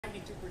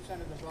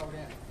of the vote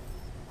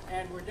in.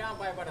 And we're down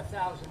by about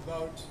 1,000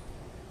 votes,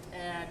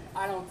 and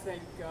I don't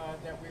think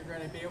that we're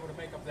going to be able to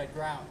make up that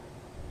ground.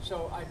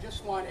 So I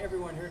just want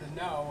everyone here to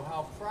know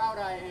how proud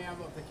I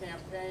am of the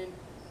campaign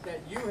that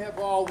you have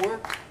all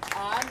worked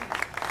on.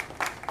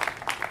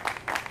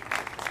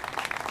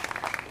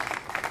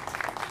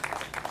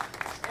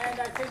 And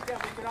I think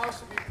that we can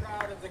also be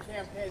proud of the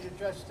campaign that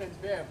Justin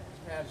Bibb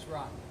has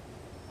run.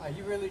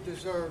 He really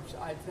deserves,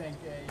 I think,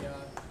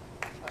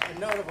 a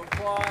note of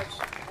applause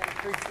and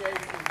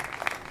appreciation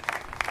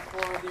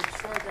for the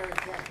extraordinary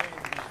campaign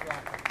that he's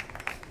run.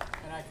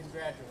 And I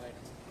congratulate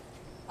him.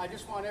 I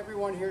just want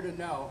everyone here to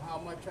know how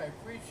much I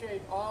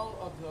appreciate all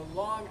of the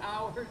long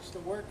hours, the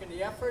work and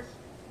the effort.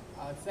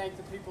 Thank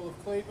the people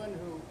of Cleveland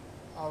who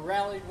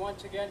rallied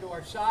once again to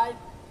our side,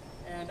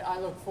 and I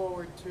look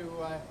forward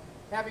to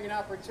having an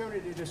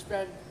opportunity to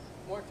spend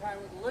more time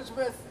with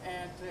Elizabeth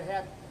and to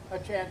have a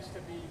chance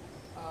to be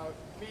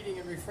meeting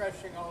and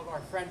refreshing all of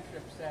our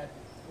friendships that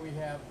we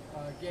have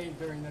gained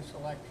during this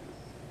election.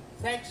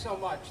 Thanks so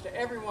much to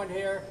everyone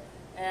here,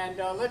 and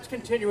let's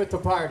continue with the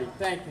party.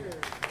 Thank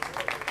you.